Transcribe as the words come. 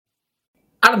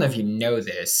I don't know if you know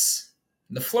this.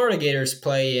 The Florida Gators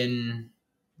play in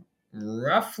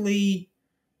roughly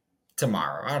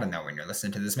tomorrow. I don't know when you're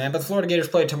listening to this, man, but the Florida Gators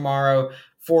play tomorrow,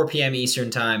 4 p.m. Eastern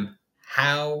Time.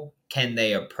 How can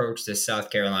they approach this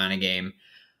South Carolina game?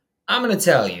 I'm going to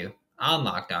tell you on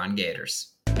Locked On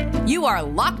Gators. You are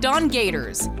Locked On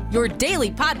Gators, your daily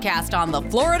podcast on the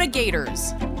Florida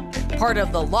Gators. Part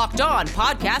of the Locked On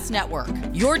Podcast Network,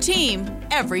 your team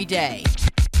every day.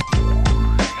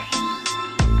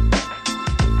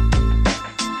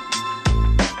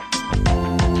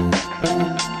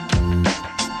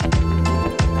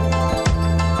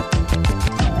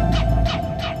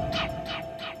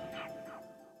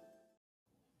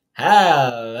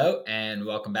 Hello, and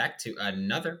welcome back to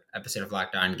another episode of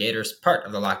Locked On Gators, part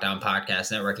of the Locked On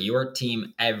Podcast Network, your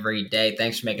team every day.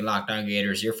 Thanks for making Locked On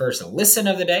Gators your first listen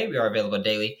of the day. We are available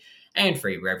daily and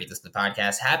free wherever you listen to the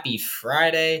podcast. Happy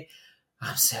Friday.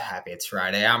 I'm so happy it's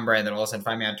Friday. I'm Brandon Olson.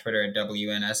 Find me on Twitter at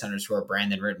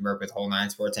WNS_Brandon Rittenberg with Whole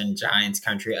Nine Sports and Giants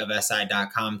Country of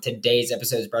SI.com. Today's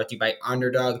episode is brought to you by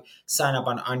Underdog. Sign up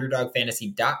on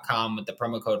UnderdogFantasy.com with the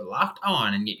promo code Locked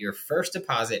On and get your first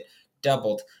deposit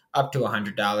doubled up to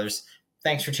 $100.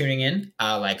 Thanks for tuning in.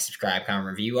 Like, subscribe, comment,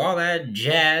 review, all that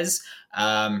jazz.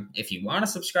 If you want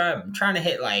to subscribe, I'm trying to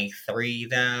hit like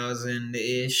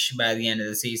 3,000-ish by the end of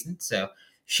the season. So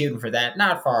shooting for that.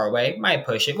 Not far away. Might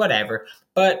push it, whatever.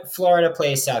 But Florida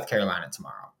plays South Carolina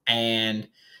tomorrow. And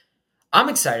I'm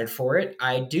excited for it.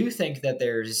 I do think that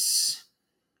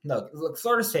look,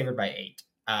 Florida's favored by 8.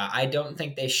 I don't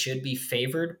think they should be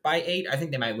favored by 8. I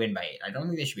think they might win by 8. I don't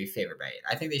think they should be favored by 8.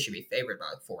 I think they should be favored by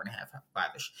like 4.5,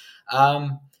 5-ish.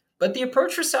 But the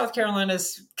approach for South Carolina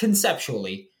is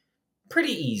conceptually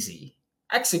pretty easy.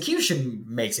 Execution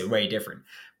makes it way different.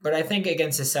 But I think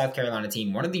against the South Carolina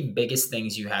team, one of the biggest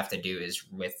things you have to do is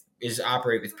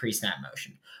operate with pre-snap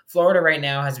motion. Florida right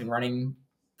now has been running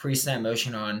pre-snap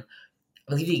motion on,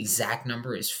 I believe the exact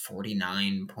number is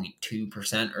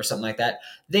 49.2% or something like that.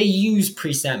 They use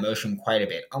pre-snap motion quite a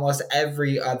bit. Almost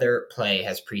every other play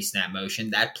has pre-snap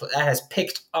motion. That has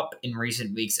picked up in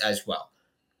recent weeks as well.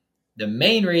 The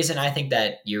main reason I think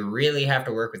that you really have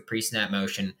to work with pre-snap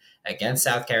motion against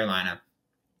South Carolina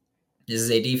is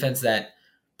a defense that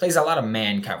plays a lot of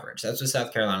man coverage. That's what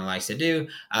South Carolina likes to do.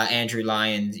 Andrew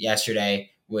Lyons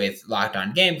yesterday with Locked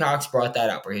On Gamecocks brought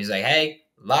that up where he's like, hey,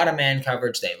 a lot of man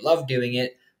coverage. They love doing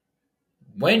it.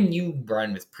 When you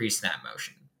run with pre-snap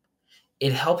motion,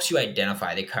 it helps you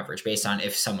identify the coverage based on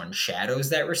if someone shadows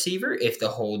that receiver, if the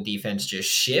whole defense just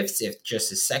shifts, if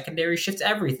just a secondary shifts,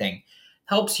 everything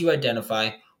helps you identify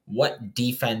what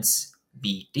defense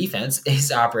the defense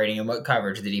is operating and what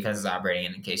coverage the defense is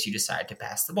operating in case you decide to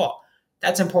pass the ball.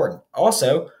 That's important.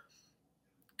 Also,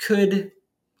 could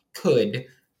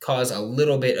cause a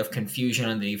little bit of confusion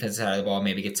on the defensive side of the ball,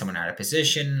 maybe get someone out of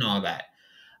position, all that.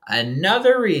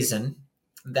 Another reason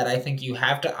that I think you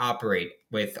have to operate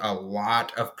with a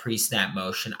lot of pre-snap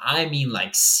motion, I mean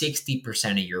like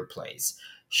 60% of your plays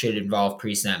should involve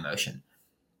pre-snap motion.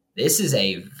 This is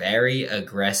a very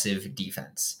aggressive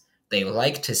defense. They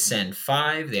like to send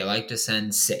 5, they like to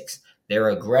send 6. They're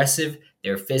aggressive,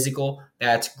 they're physical,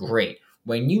 that's great.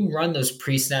 When you run those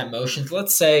pre-snap motions,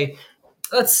 let's say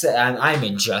I'm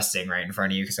adjusting right in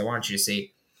front of you because I want you to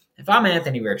see. If I'm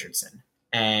Anthony Richardson,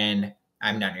 and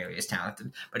I'm not nearly as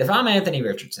talented, but if I'm Anthony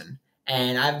Richardson,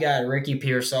 and I've got Ricky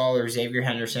Pearsall or Xavier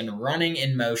Henderson running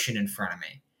in motion in front of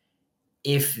me,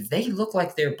 if they look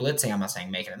like they're blitzing, I'm not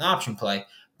saying make it an option play,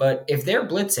 but if they're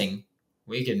blitzing,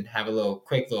 we can have a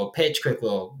quick little pitch, quick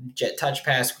little jet touch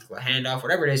pass, quick little handoff,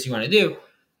 whatever it is you want to do.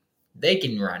 They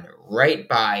can run right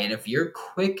by, and if you're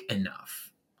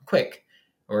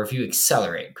or if you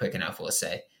accelerate quick enough, we'll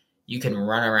say, you can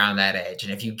run around that edge.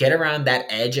 And if you get around that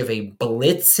edge of a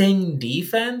blitzing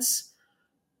defense,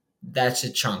 that's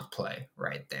a chunk play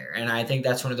right there. And I think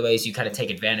that's one of the ways you kind of take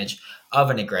advantage of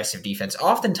an aggressive defense.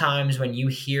 Oftentimes when you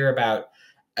hear about,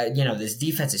 this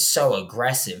defense is so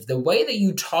aggressive, the way that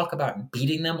you talk about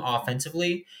beating them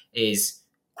offensively is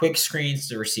quick screens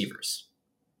to receivers.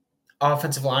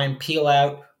 Offensive line, peel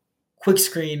out, quick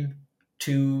screen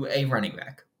to a running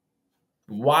back.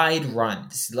 Wide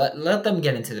runs. Let them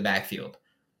get into the backfield.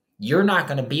 You're not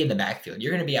going to be in the backfield.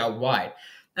 You're going to be out wide.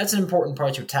 That's an important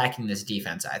part to attacking this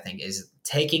defense, I think, is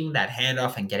taking that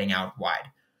handoff and getting out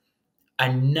wide.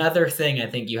 Another thing I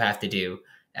think you have to do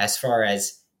as far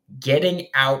as getting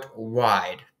out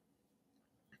wide,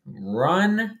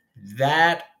 run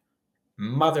that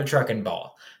mother trucking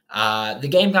ball. The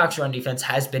Gamecocks run defense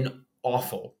has been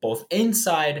awful, both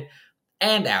inside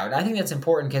and out. I think that's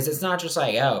important because it's not just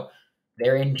like,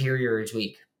 their interior is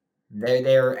weak.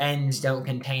 Their ends don't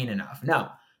contain enough. No,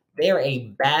 They are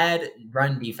a bad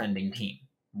run defending team.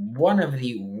 One of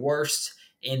the worst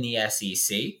in the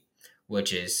SEC,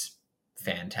 which is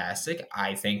fantastic.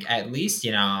 I think at least,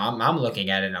 I'm looking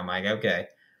at it and I'm like, okay,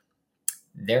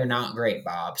 they're not great,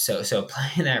 Bob. So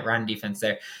playing that run defense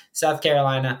there. South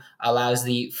Carolina allows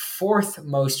the fourth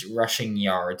most rushing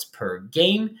yards per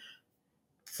game.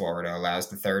 Florida allows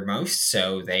the third most,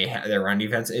 so their run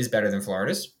defense is better than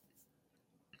Florida's.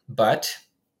 But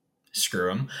screw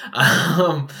them.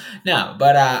 No,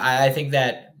 but I think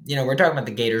that we're talking about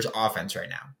the Gators offense right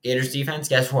now. Gators defense.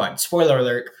 Guess what? Spoiler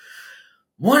alert.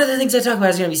 One of the things I talk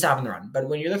about is going to be stopping the run. But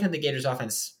when you're looking at the Gators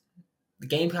offense, the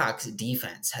Gamecocks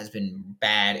defense has been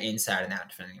bad inside and out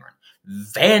defending the run.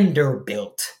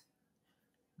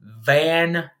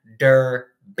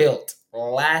 Vanderbilt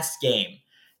last game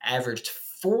averaged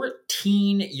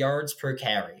 14 yards per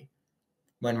carry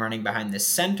when running behind the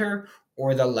center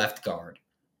or the left guard.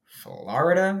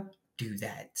 Florida, do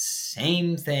that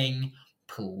same thing,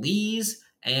 please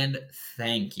and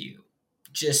thank you.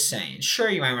 Just saying. Sure,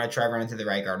 you might want to try running to the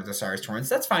right guard with the Cyrus Torrance.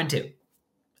 That's fine too.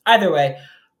 Either way,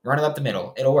 run it up the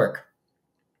middle. It'll work.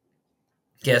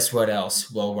 Guess what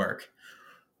else will work?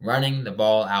 Running the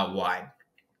ball out wide.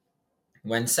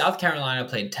 When South Carolina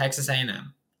played Texas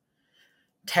A&M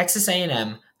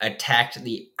attacked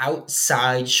the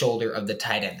outside shoulder of the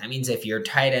tight end. That means if your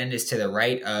tight end is to the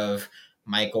right of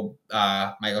Michael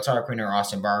Tarquin or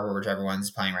Austin Barber, whichever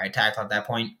one's playing right tackle at that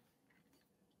point,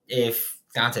 if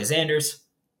Dante Sanders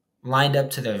lined up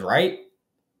to the right,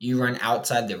 you run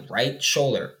outside the right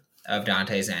shoulder of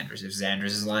Dante Sanders. If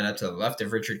Sanders is lined up to the left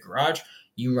of Richard Garage,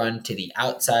 you run to the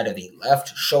outside of the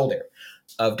left shoulder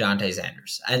of Dante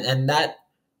Sanders. And that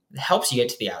helps you get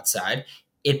to the outside.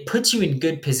 It puts you in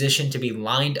good position to be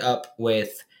lined up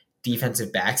with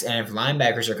defensive backs. And if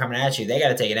linebackers are coming at you, they got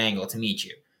to take an angle to meet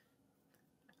you.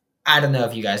 I don't know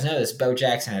if you guys know this. Bo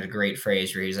Jackson had a great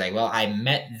phrase where he's like, well, I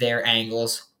met their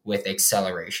angles with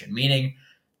acceleration, meaning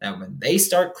that when they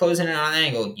start closing in on an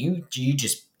angle, you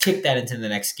just kick that into the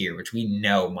next gear, which we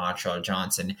know Montrell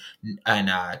Johnson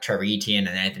and Trevor Etienne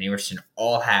and Anthony Richardson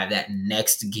all have that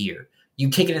next gear. You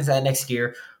kick it into that next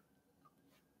gear,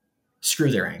 screw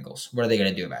their ankles. What are they going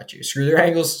to do about you? Screw their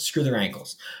ankles, screw their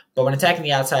ankles. But when attacking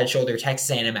the outside shoulder, Texas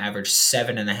A&M averaged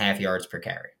 7.5 yards per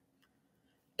carry.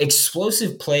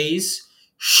 Explosive plays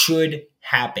should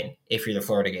happen if you're the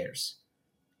Florida Gators.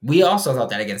 We also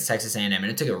thought that against Texas A&M, and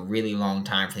it took a really long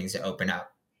time for things to open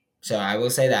up. So I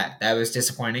will say that was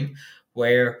disappointing,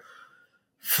 where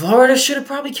Florida should have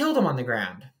probably killed them on the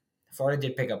ground. Florida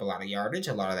did pick up a lot of yardage.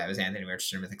 A lot of that was Anthony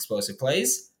Richardson with explosive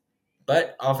plays.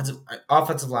 But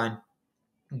offensive line,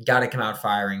 got to come out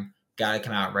firing, got to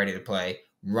come out ready to play,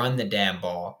 run the damn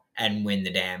ball, and win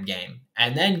the damn game.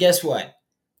 And then guess what?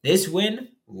 This win,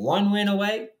 one win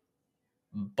away,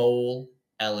 bowl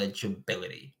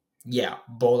eligibility. Yeah,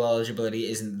 bowl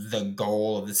eligibility isn't the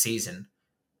goal of the season.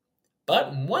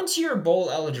 But once you're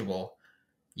bowl eligible,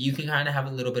 you can kind of have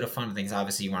a little bit of fun with things.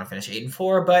 Obviously, you want to finish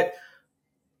 8-4, but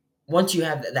once you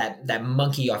have that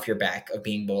monkey off your back of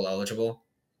being bowl eligible,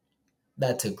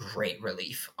 that's a great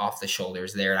relief off the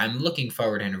shoulders there. And I'm looking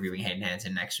forward to interviewing Hayden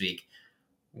Hansen next week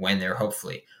when they're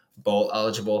hopefully bowl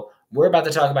eligible. We're about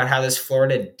to talk about how this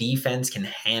Florida defense can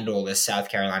handle this South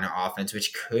Carolina offense,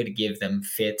 which could give them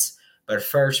fits. But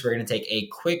first, we're going to take a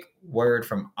quick word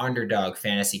from Underdog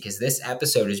Fantasy, because this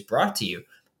episode is brought to you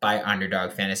by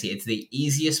Underdog Fantasy. It's the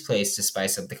easiest place to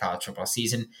spice up the college football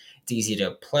season. It's easy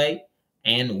to play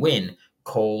and win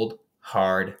cold,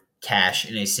 hard cash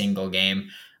in a single game.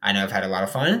 I know I've had a lot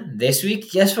of fun this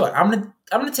week. Guess what? I'm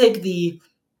gonna take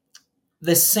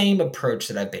the same approach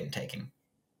that I've been taking.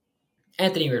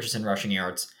 Anthony Richardson rushing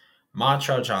yards,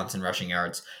 Montrell Johnson rushing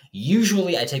yards.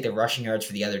 Usually I take the rushing yards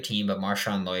for the other team, but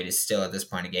Marshawn Lloyd is still at this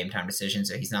point a game time decision,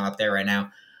 so he's not up there right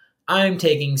now. I'm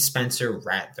taking Spencer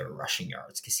Rattler rushing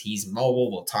yards because he's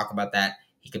mobile. We'll talk about that.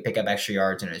 He could pick up extra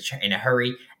yards in a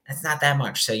hurry. It's not that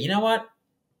much. So you know what?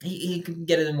 He can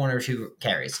get it in 1 or 2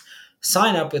 carries.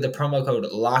 Sign up with the promo code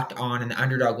LOCKEDON, and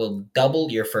Underdog will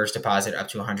double your first deposit up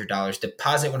to $100.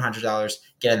 Deposit $100,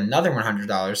 get another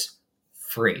 $100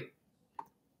 free.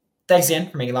 Thanks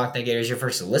again for making Locked On Gators your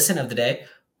first listen of the day.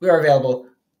 We are available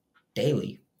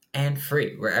daily and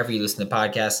free wherever you listen to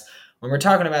podcasts. When we're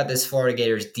talking about this Florida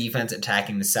Gators defense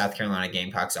attacking the South Carolina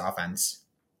Gamecocks offense,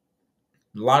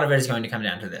 a lot of it is going to come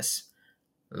down to this.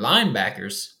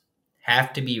 Linebackers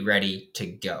have to be ready to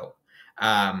go.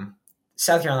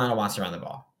 South Carolina wants to run the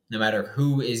ball, no matter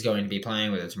who is going to be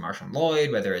playing, whether it's Marshawn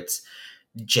Lloyd, whether it's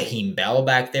Jaheim Bell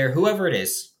back there, whoever it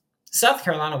is. South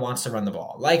Carolina wants to run the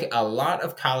ball. Like a lot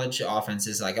of college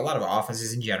offenses, like a lot of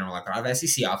offenses in general, like a lot of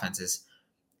SEC offenses,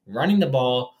 running the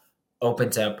ball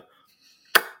opens up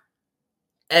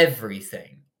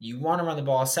everything. You want to run the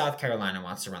ball. South Carolina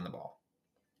wants to run the ball.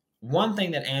 One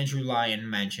thing that Andrew Lyon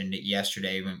mentioned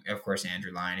yesterday, of course,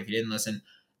 Andrew Lyon, if you didn't listen,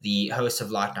 the host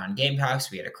of Locked On Gamecocks,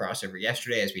 we had a crossover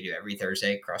yesterday, as we do every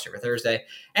Thursday, crossover Thursday.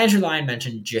 Andrew Lyon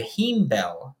mentioned Jaheim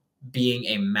Bell being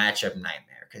a matchup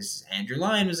nightmare because Andrew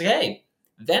Lyon was like, hey,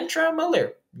 Ventrell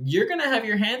Miller, you're going to have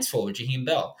your hands full with Jaheim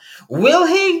Bell. Will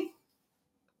he?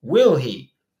 Will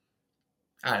he?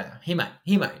 I don't know.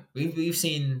 He might. We've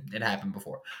seen it happen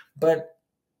before. But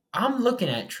I'm looking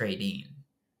at Trey Dean.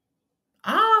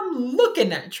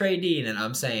 And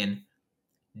I'm saying,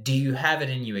 do you have it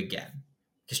in you again?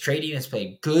 Because Trey Dean has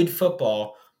played good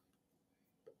football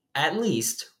at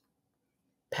least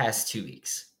past 2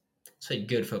 weeks. He's played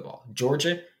good football.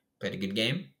 Georgia played a good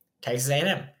game. Texas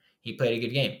A&M, he played a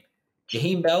good game.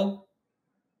 Jaheim Bell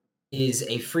is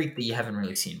a freak that you haven't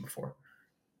really seen before.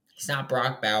 He's not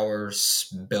Brock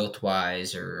Bowers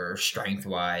built-wise or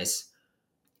strength-wise.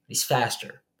 He's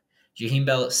faster. Jaheim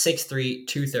Bell, 6'3",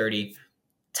 230,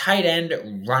 tight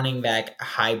end, running back,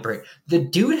 hybrid. The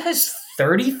dude has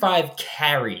 35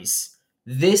 carries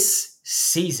this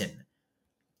season.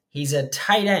 He's a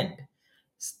tight end.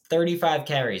 35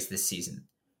 carries this season.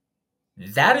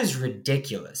 That is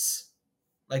ridiculous.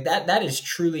 Like that is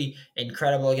truly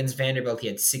incredible. Against Vanderbilt, he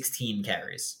had 16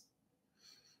 carries.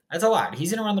 That's a lot.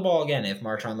 He's going to run the ball again if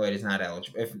Marshawn Lloyd is not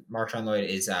eligible. If Marshawn Lloyd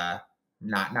is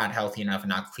not healthy enough and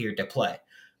not cleared to play.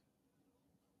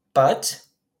 But,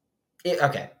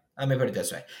 okay, let me put it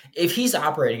this way. If he's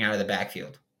operating out of the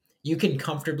backfield, you can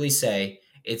comfortably say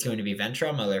it's going to be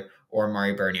Ventrell Miller or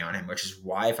Amari Burney on him, which is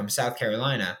why if I'm South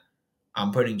Carolina,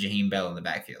 I'm putting Jaheim Bell in the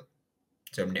backfield.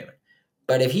 So I'm doing.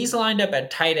 But if he's lined up at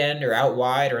tight end or out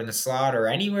wide or in the slot or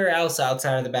anywhere else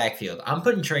outside of the backfield, I'm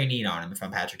putting Trey Dean on him if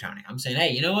I'm Patrick Toney. I'm saying,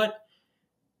 hey, you know what?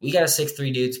 We got a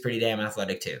 6'3" dude's pretty damn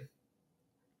athletic too.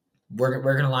 We're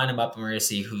going to line him up and we're going to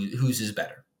see whose is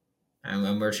better. And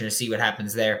we're going to see what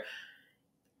happens there.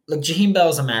 Look, Jaheim Bell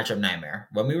is a matchup nightmare.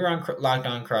 When we were on Locked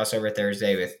On Crossover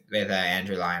Thursday with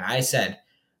Andrew Lyon, I was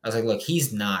like, look,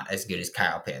 he's not as good as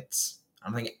Kyle Pitts. I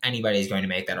don't think anybody's going to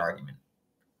make that argument.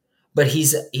 But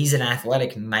he's an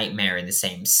athletic nightmare in the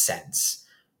same sense.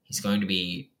 He's going to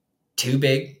be too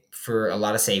big for a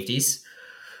lot of safeties.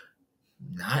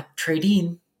 Not Trey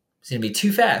Dean. He's going to be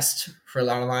too fast for a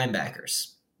lot of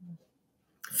linebackers.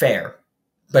 Fair.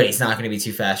 But he's not going to be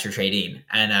too fast for Trey Dean.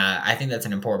 And I think that's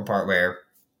an important part where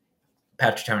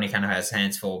Patrick Toney kind of has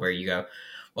hands full where you go,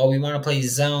 well, we want to play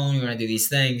zone. We want to do these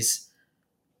things.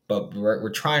 But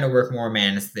we're trying to work more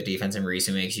man into the defense in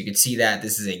recent weeks. You can see that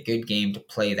this is a good game to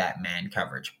play that man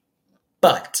coverage.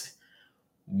 But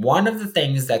one of the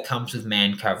things that comes with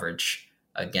man coverage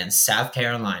against South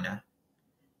Carolina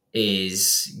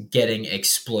is getting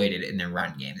exploited in the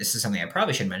run game. This is something I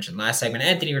probably should mention last segment.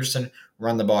 Anthony Richardson,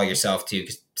 run the ball yourself too,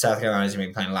 because South Carolina is going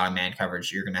to be playing a lot of man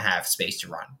coverage. You're going to have space to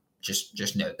run.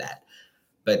 Just note that.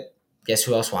 But guess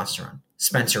who else wants to run?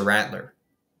 Spencer Rattler.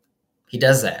 He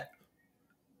does that.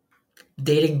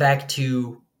 Dating back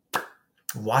to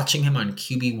watching him on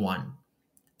QB1,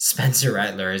 Spencer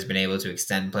Rattler has been able to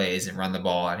extend plays and run the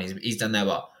ball, and he's done that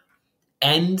well.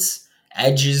 Ends,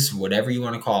 edges, whatever you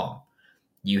want to call them,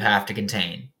 you have to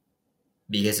contain.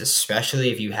 Because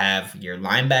especially if you have your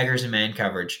linebackers in man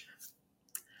coverage,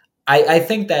 I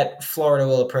think that Florida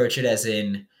will approach it as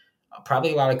in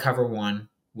probably a lot of cover one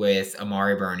with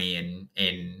Amari Burney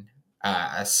and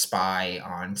a spy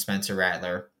on Spencer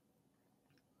Rattler.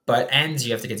 But ends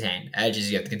you have to contain.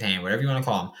 Edges you have to contain. Whatever you want to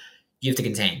call them, you have to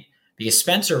contain. Because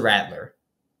Spencer Rattler,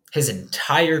 his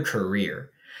entire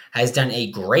career, has done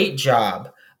a great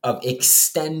job of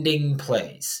extending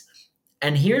plays.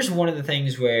 And here's one of the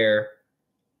things where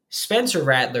Spencer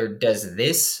Rattler does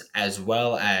this as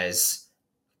well as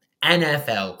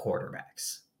NFL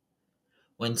quarterbacks.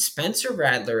 When Spencer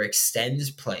Rattler extends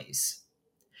plays,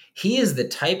 he is the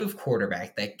type of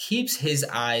quarterback that keeps his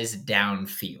eyes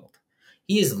downfield.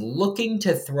 He is looking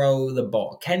to throw the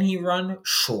ball. Can he run?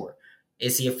 Sure.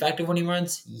 Is he effective when he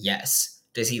runs? Yes.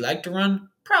 Does he like to run?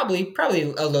 Probably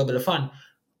a little bit of fun.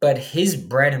 But his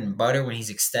bread and butter when he's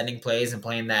extending plays and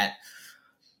playing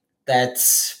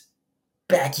that's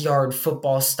backyard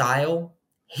football style,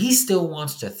 he still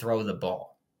wants to throw the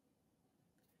ball.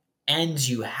 And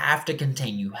you have to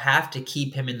contain. You have to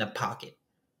keep him in the pocket.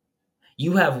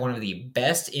 You have one of the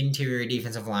best interior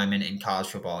defensive linemen in college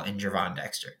football in Gervon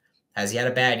Dexter. Has he had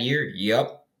a bad year?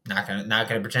 Yup. Not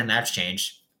gonna pretend that's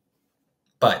changed.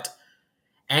 But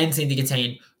ends need to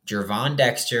contain Gervon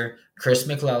Dexter, Chris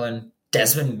McClellan,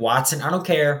 Desmond Watson. I don't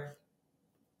care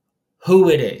who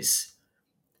it is.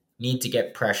 Need to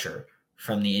get pressure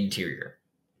from the interior.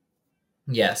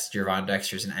 Yes, Gervon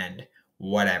Dexter's an end.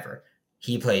 Whatever.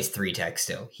 He plays 3 tech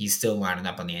still. He's still lining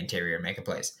up on the interior and making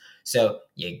plays. So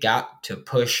you got to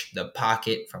push the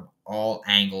pocket from all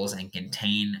angles and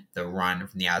contain the run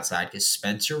from the outside because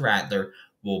Spencer Rattler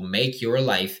will make your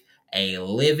life a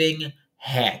living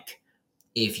heck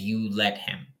if you let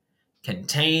him.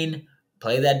 Contain,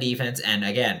 play that defense, and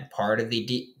again, part of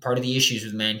the issues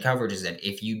with man coverage is that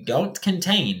if you don't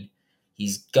contain,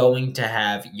 he's going to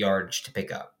have yardage to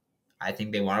pick up. I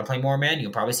think they want to play more man.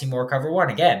 You'll probably see more cover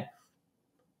one. Again,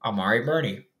 Amari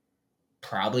Burney,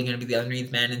 probably going to be the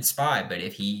underneath man in spy, but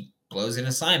if he blows an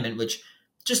assignment, which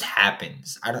just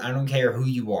happens, I don't care who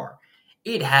you are,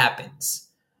 it happens.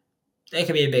 That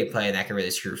could be a big play, and that could really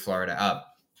screw Florida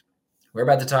up. We're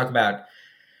about to talk about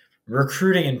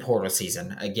recruiting in portal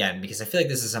season again, because I feel like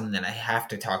this is something that I have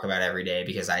to talk about every day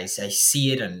because I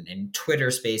see it in Twitter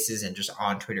spaces and just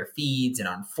on Twitter feeds and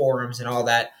on forums and all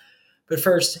that. But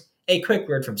first, a quick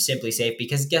word from SimpliSafe,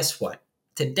 because guess what?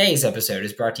 Today's episode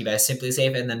is brought to you by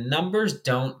SimpliSafe, and the numbers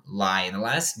don't lie. In the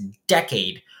last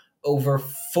decade, over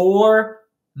 4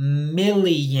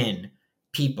 million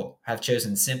people have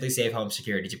chosen SimpliSafe Home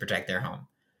Security to protect their home.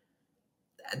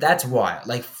 That's wild.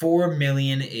 Like 4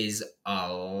 million is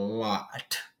a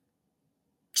lot.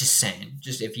 Just saying.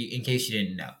 Just in case you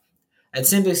didn't know. At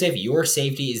SimpliSafe, your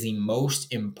safety is the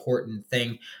most important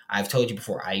thing. I've told you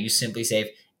before, I use SimpliSafe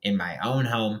in my own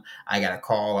home. I got a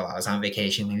call while I was on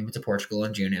vacation. We went to Portugal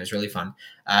in June. It was really fun.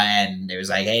 And it was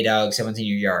like, hey, Doug, someone's in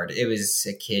your yard. It was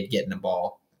a kid getting a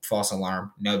ball. False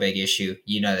alarm. No big issue.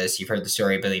 You know this. You've heard the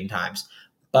story a billion times.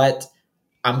 But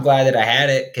I'm glad that I had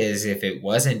it, because if it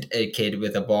wasn't a kid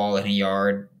with a ball in a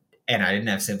yard and I didn't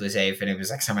have SimpliSafe and it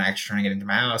was like someone actually trying to get into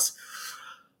my house,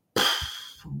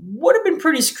 would have been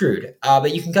pretty screwed.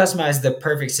 But you can customize the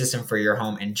perfect system for your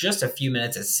home in just a few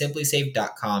minutes at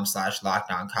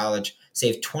simplisafe.com/lockdowncollege.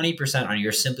 Save 20% on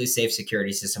your SimpliSafe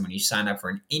security system when you sign up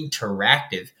for an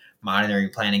interactive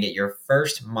monitoring plan and get your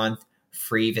first month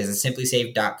free. Visit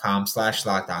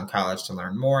simplisafe.com/lockdowncollege to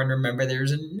learn more. And remember,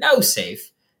 there's no safe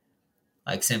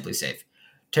like SimpliSafe.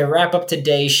 To wrap up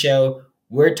today's show,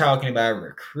 we're talking about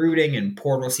recruiting and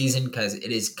portal season because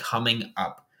it is coming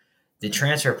up. The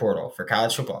transfer portal for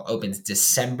college football opens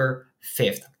December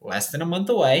 5th, less than a month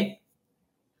away.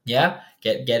 Yeah,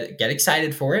 get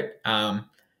excited for it.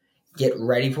 Get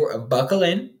ready for it. Buckle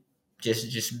in.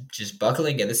 Just buckle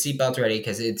in. Get the seatbelt ready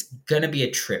because it's gonna be a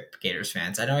trip, Gators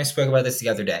fans. I know I spoke about this the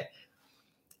other day.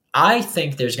 I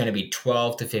think there's gonna be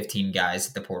 12 to 15 guys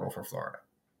at the portal for Florida.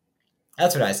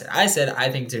 That's what I said. I said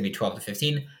I think it's going to be 12 to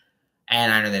 15.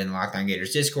 And I know that in the Locked On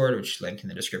Gators Discord, which is linked in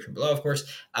the description below, of course,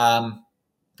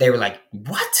 they were like,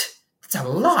 what? That's a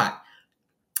lot.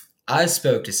 I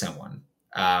spoke to someone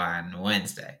on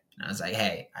Wednesday, and I was like,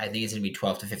 hey, I think it's going to be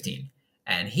 12 to 15.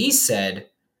 And he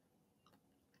said,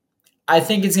 I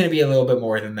think it's going to be a little bit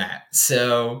more than that.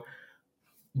 So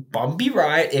bumpy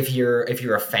ride if you're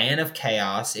a fan of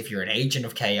chaos, if you're an agent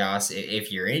of chaos,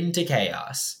 if you're into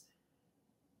chaos,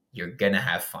 you're going to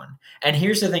have fun. And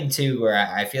here's the thing, too, where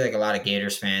I feel like a lot of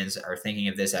Gators fans are thinking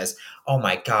of this as, oh,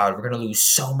 my God, we're going to lose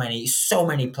so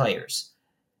many players.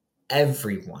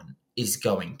 Everyone is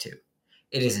going to.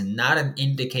 It is not an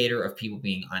indicator of people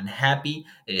being unhappy.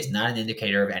 It is not an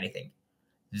indicator of anything.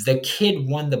 The kid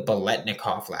won the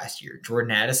Biletnikoff last year,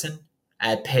 Jordan Addison,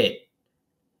 at Pitt.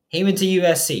 He went to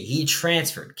USC. He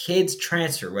transferred. Kids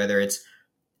transfer, whether it's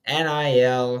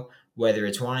NIL, whether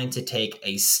it's wanting to take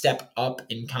a step up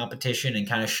in competition and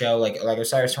kind of show, like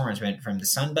O'Cyrus Torrence went from the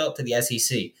Sun Belt to the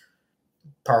SEC.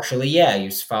 Partially, yeah, he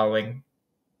was following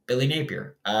Billy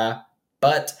Napier.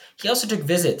 But he also took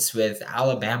visits with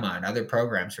Alabama and other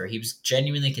programs where he was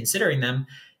genuinely considering them.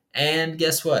 And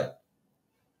guess what?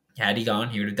 Had he gone,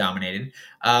 he would have dominated.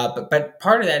 But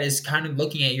part of that is kind of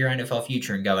looking at your NFL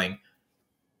future and going,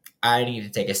 I need to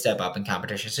take a step up in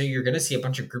competition. So you're going to see a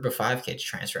bunch of group of 5 kids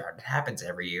transfer out. It happens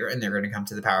every year, and they're going to come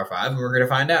to the Power 5, and we're going to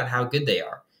find out how good they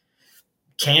are.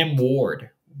 Cam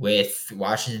Ward with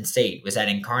Washington State was at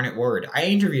Incarnate Word. I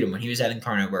interviewed him when he was at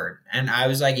Incarnate Word, and I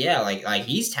was like, yeah, like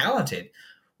he's talented.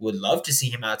 Would love to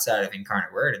see him outside of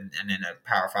Incarnate Word and in a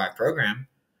Power 5 program.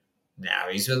 Now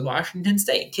he's with Washington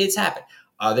State. Kids happen.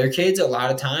 Other kids, a lot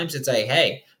of times, it's like,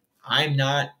 hey, I'm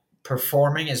not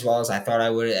performing as well as I thought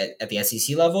I would at the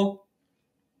SEC level.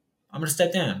 I'm going to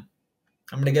step down.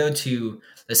 I'm going to go to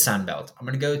the Sun Belt. I'm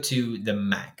going to go to the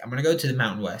MAC. I'm going to go to the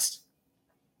Mountain West.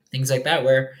 Things like that,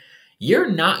 where you're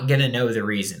not going to know the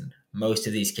reason most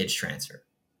of these kids transfer.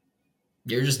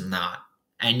 You're just not.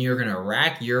 And you're going to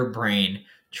rack your brain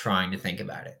trying to think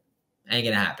about it. Ain't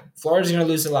going to happen. Florida's going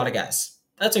to lose a lot of guys.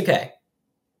 That's okay.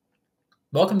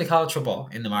 Welcome to college football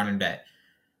in the modern day.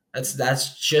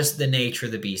 That's just the nature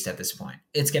of the beast at this point.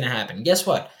 It's going to happen. Guess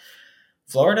what?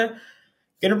 Florida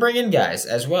going to bring in guys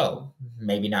as well.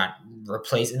 Maybe not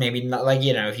replace, maybe not like,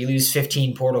 if you lose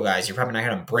 15 portal guys, you're probably not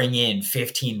going to bring in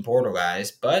 15 portal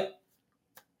guys, but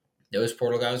those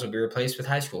portal guys will be replaced with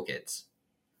high school kids.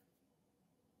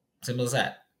 Simple as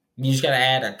that. You just got to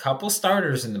add a couple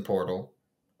starters in the portal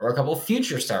or a couple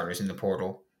future starters in the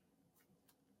portal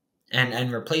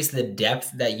and replace the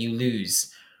depth that you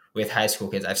lose with high school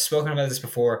kids. I've spoken about this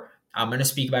before. I'm going to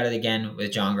speak about it again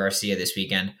with John Garcia this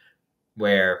weekend,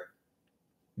 where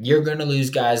you're going to lose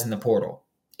guys in the portal.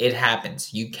 It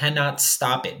happens. You cannot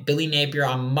stop it. Billy Napier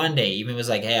on Monday even was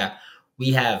like, hey,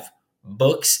 we have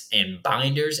books and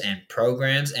binders and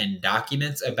programs and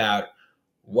documents about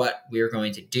what we're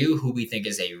going to do, who we think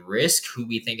is a risk, who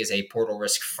we think is a portal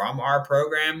risk from our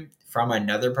program, from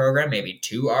another program, maybe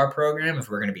to our program, if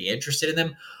we're going to be interested in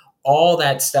them. All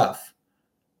that stuff.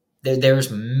 There's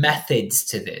methods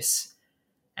to this,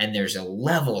 and there's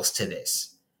levels to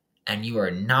this, and you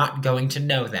are not going to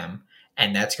know them,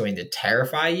 and that's going to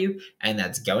terrify you, and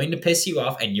that's going to piss you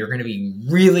off, and you're going to be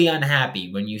really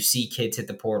unhappy when you see kids hit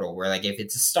the portal, where like if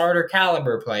it's a starter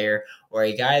caliber player or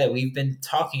a guy that we've been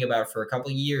talking about for a couple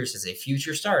of years as a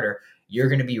future starter, you're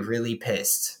going to be really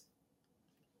pissed,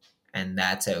 and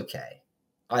that's okay.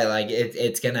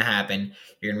 It's going to happen.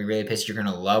 You're going to be really pissed. You're going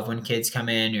to love when kids come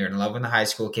in. You're going to love when the high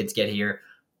school kids get here.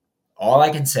 All I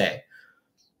can say,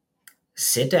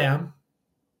 sit down,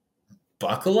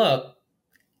 buckle up,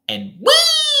 and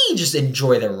just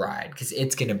enjoy the ride, because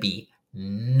it's going to be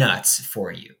nuts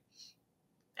for you.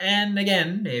 And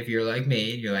again, if you're like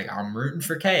me, you're like, I'm rooting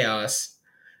for chaos,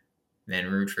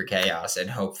 then root for chaos and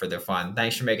hope for the fun.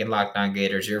 Thanks for making Locked On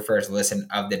Gators your first listen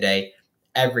of the day.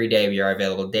 Every day we are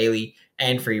available daily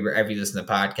and free wherever you listen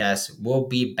to podcasts. We'll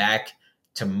be back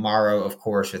tomorrow, of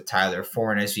course, with Tyler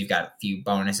Fornes. We've got a few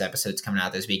bonus episodes coming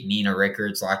out this week. Nina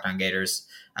Rickards, Locked On Gators,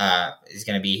 is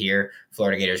going to be here.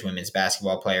 Florida Gators women's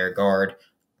basketball player, guard.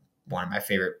 One of my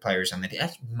favorite players on the team.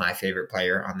 That's my favorite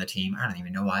player on the team. I don't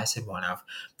even know why I said one of.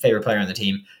 Favorite player on the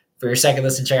team. For your second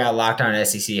listen, check out Locked On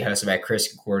SEC, hosted by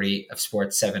Chris Gordy of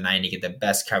Sports 790. Get the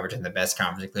best coverage in the best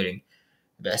conference, including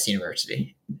the best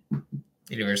university.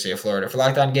 University of Florida. For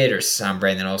Locked On Gators, I'm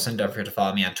Brandon Olson. Don't forget to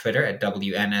follow me on Twitter at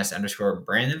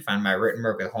WNS_Brandon. Find my written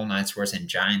work with Whole Nine Sports and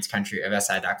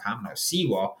GiantsCountryofSI.com. And I'll see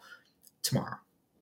you all tomorrow.